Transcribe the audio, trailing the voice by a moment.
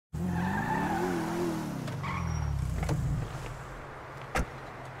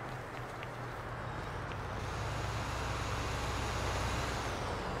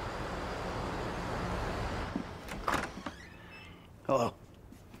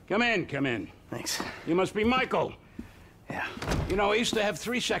Come in, come in. Thanks. You must be Michael. Yeah. You know, I used to have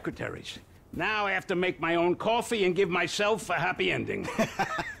 3 secretaries. Now I have to make my own coffee and give myself a happy ending.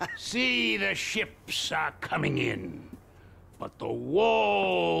 See, the ships are coming in, but the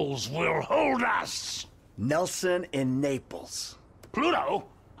walls will hold us. Nelson in Naples. Pluto?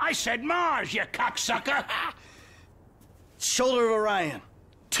 I said Mars, you cocksucker! Shoulder of Orion.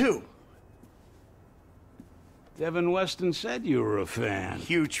 2. Devin Weston said you were a fan.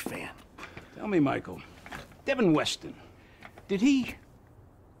 Huge fan. Tell me, Michael, Devin Weston, does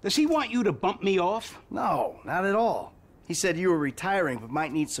he want you to bump me off? No, not at all. He said you were retiring but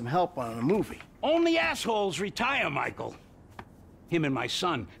might need some help on a movie. Only assholes retire, Michael. Him and my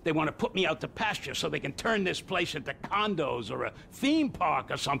son, they want to put me out to pasture so they can turn this place into condos or a theme park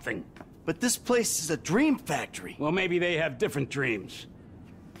or something. But this place is a dream factory. Well, maybe they have different dreams.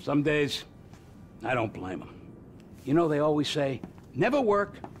 Some days, I don't blame them. You know, they always say, never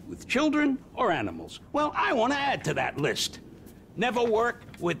work with children or animals. Well, I want to add to that list. Never work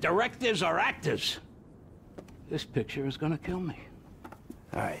with directors or actors. This picture is gonna kill me.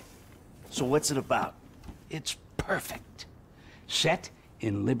 All right. So what's it about? It's perfect. Set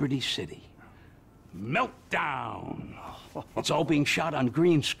in Liberty City. Meltdown. It's all being shot on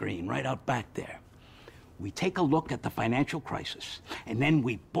green screen right out back there. We take a look at the financial crisis, and then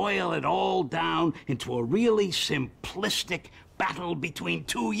we boil it all down into a really simplistic battle between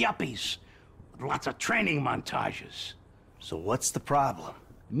 2 yuppies with lots of training montages. So what's the problem?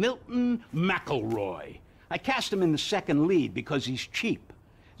 Milton McElroy. I cast him in the second lead because he's cheap.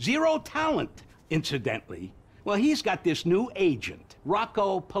 0 talent, incidentally. Well, he's got this new agent,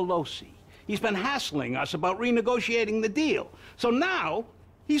 Rocco Pelosi. He's been hassling us about renegotiating the deal. So now,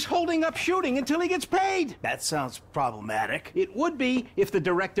 he's holding up shooting until he gets paid. That sounds problematic. It would be if the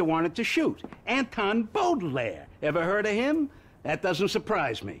director wanted to shoot. Anton Baudelaire. Ever heard of him? That doesn't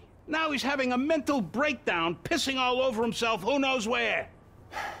surprise me. Now he's having a mental breakdown, pissing all over himself who knows where.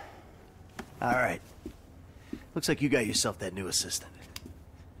 All right. Looks like you got yourself that new assistant.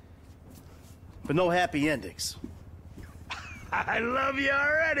 But no happy endings. I love you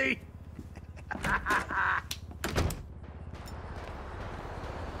already.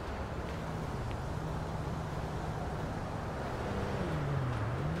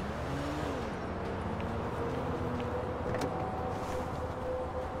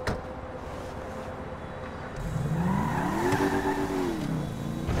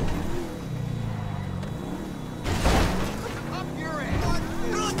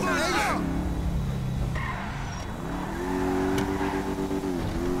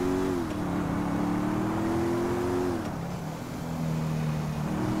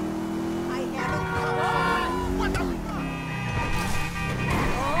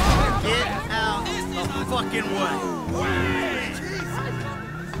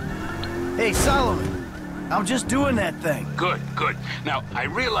 Hey, Solomon. I'm just doing that thing. Good, good. Now, I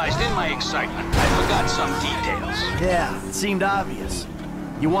realized in my excitement, I forgot some details. Yeah, it seemed obvious.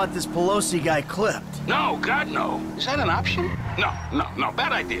 You want this Pelosi guy clipped. No, God, no. Is that an option? No.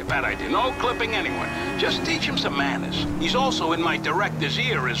 Bad idea, bad idea. No clipping anyone. Just teach him some manners. He's also in my director's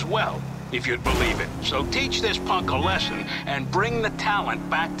ear as well, if you'd believe it. So teach this punk a lesson and bring the talent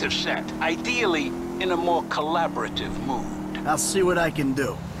back to set. Ideally, in a more collaborative mood. I'll see what I can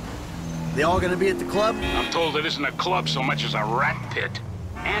do. They all gonna be at the club? I'm told it isn't a club so much as a rat pit.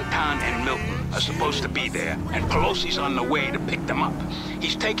 Anton and Milton are supposed to be there, and Pelosi's on the way to pick them up.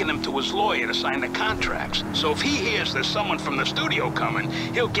 He's taking them to his lawyer to sign the contracts. So if he hears there's someone from the studio coming,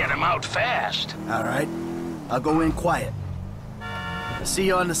 he'll get him out fast. All right. I'll go in quiet. I'll see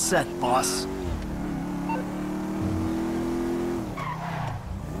you on the set, boss.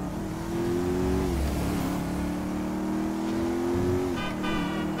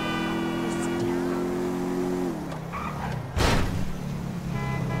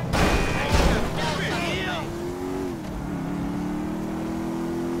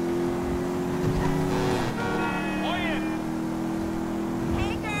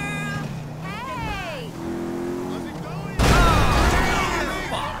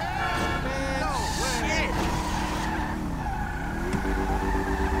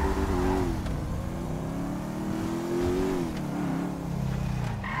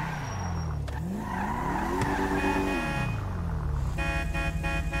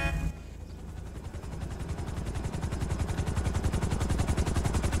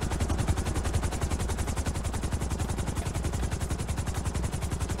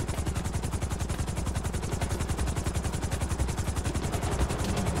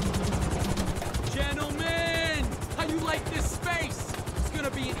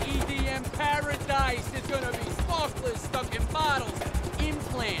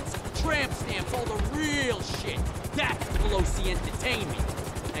 shit. That's Pelosi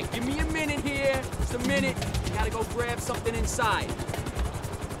entertainment. Now give me a minute here. Just a minute. Gotta go grab something inside.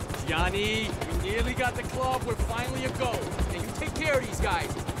 Johnny, we nearly got the club. We're finally a go. Now you take care of these guys.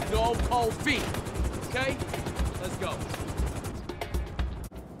 No cold feet. Okay? Let's go.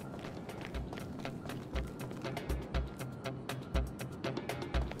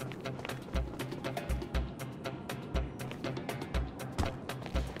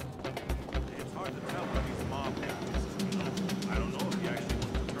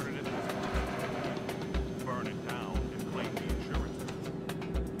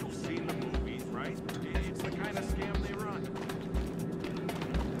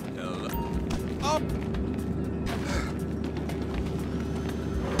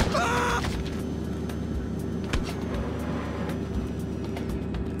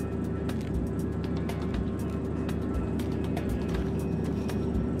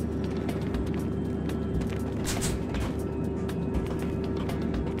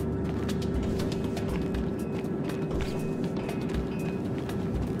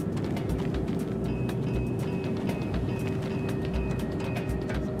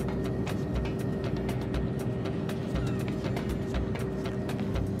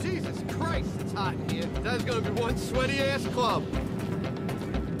 That's gonna be one sweaty-ass club.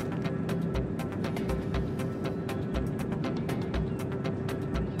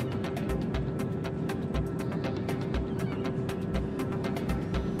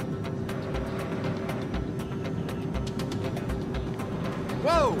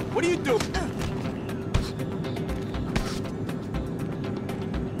 Whoa! What are you doing?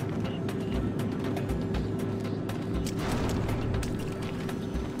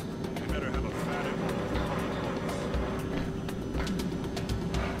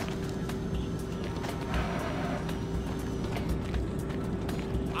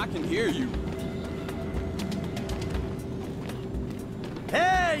 I can hear you.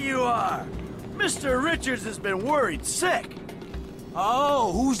 There you are! Mr. Richards has been worried sick.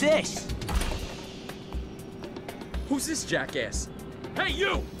 Oh, who's this? Who's this jackass? Hey,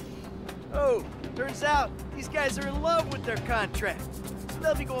 you! Oh, turns out these guys are in love with their contract.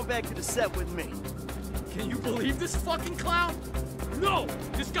 They'll be going back to the set with me. Can you believe this fucking clown? No!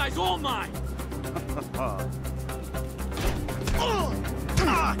 This guy's all mine!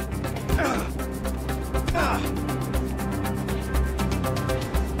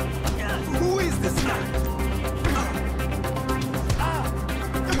 Who is this guy?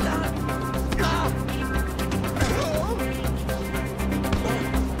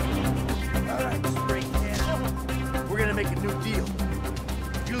 Alright, straight down. We're gonna make a new deal.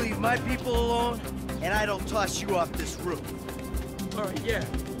 You leave my people alone, and I don't toss you off this roof. All right, yeah.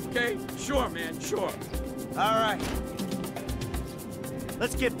 Okay? Sure, man, sure. Alright.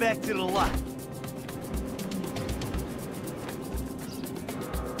 Let's get back to the lot.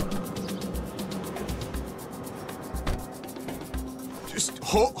 Just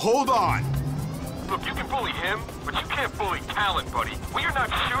hold on. Look, you can bully him, but you can't bully talent, buddy. We are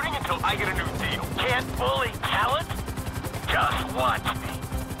not shooting until I get a new deal. Can't bully talent? Just watch me.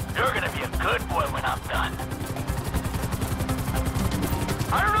 You're gonna be a good boy when I'm done.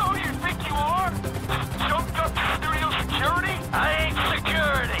 I don't know who you think you are. Jumped up studio security? I ain't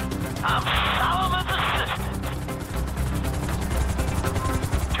security. I'm Solomon's assistant.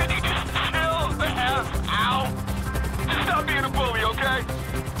 Can you just chill the F out? Just stop being a bully, okay?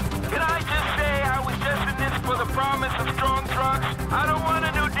 Can I just say I was just in this for the promise of strong trucks? I don't want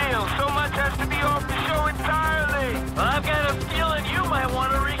a new deal. So much has to be off the show entirely. But I've got a feeling you might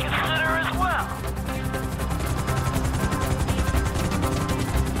want to reconsider as well.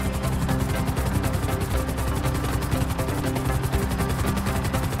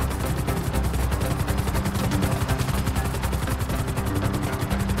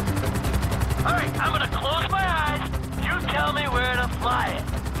 All right, I'm gonna close my eyes. You tell me where to fly it.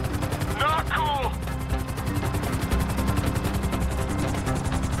 Not cool.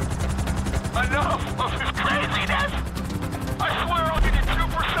 Enough of his craziness. I swear I'll give you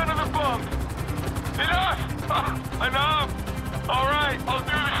 2% of the bump. Enough. Enough. All right, I'll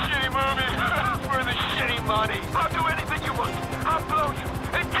do the shitty movies for the shitty money. I'll do anything you want. I'll blow you.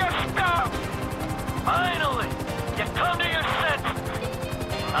 And just stop. Finally, you come to your senses.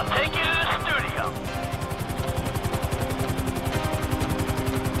 I'll take you to the studio.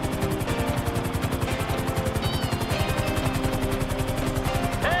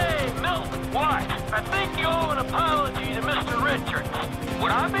 Hey, Milton. What? I think you owe an apology to Mr. Richards.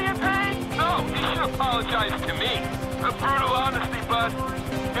 Would I be in pain? No, you should apologize to me. A brutal honesty, bud.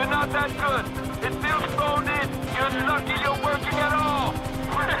 You're not that good. It feels phoned in. You're lucky you're working at all.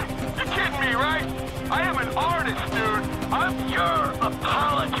 You're kidding me, right? I am an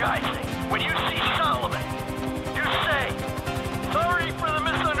advertising. When you see Solomon, you say, "Sorry for the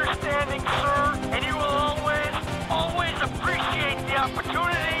misunderstanding, sir," and you will always appreciate the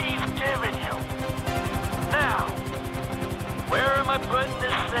opportunity he's given you. Now, where am I putting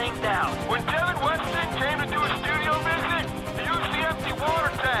this thing down? When Devin Weston came to do a studio visit, he used the empty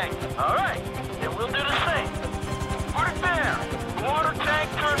water tank. All right, then we'll do the same. Put it there. The water tank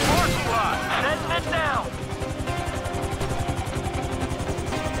turned parking lot. Setting it down.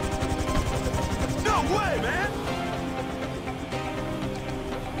 No way, man!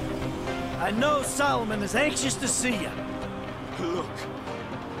 I know Solomon is anxious to see you. Look,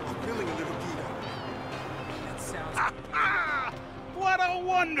 I'm feeling a little beat up. That sounds... What a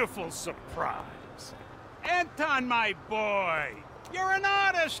wonderful surprise. Anton, my boy. You're an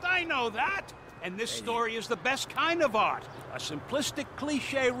artist, I know that. And this story is the best kind of art. A simplistic,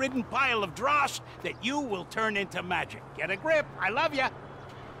 cliche-ridden pile of dross that you will turn into magic. Get a grip. I love you.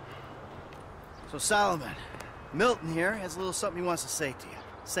 So Solomon, Milton here has a little something he wants to say to you.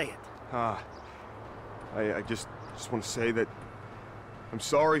 Say it. I just want to say that I'm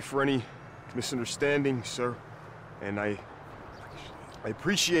sorry for any misunderstanding, sir. And I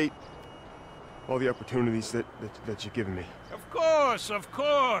appreciate all the opportunities that you've given me. Of course, of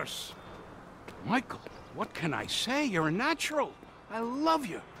course. Michael, what can I say? You're a natural. I love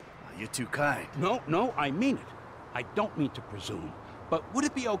you. You're too kind. No, I mean it. I don't mean to presume. But would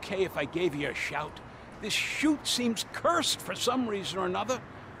it be okay if I gave you a shout? This shoot seems cursed for some reason or another.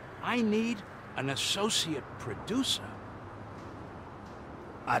 I need an associate producer.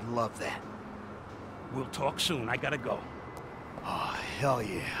 I'd love that. We'll talk soon. I gotta go. Oh, hell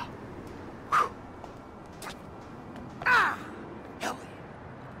yeah.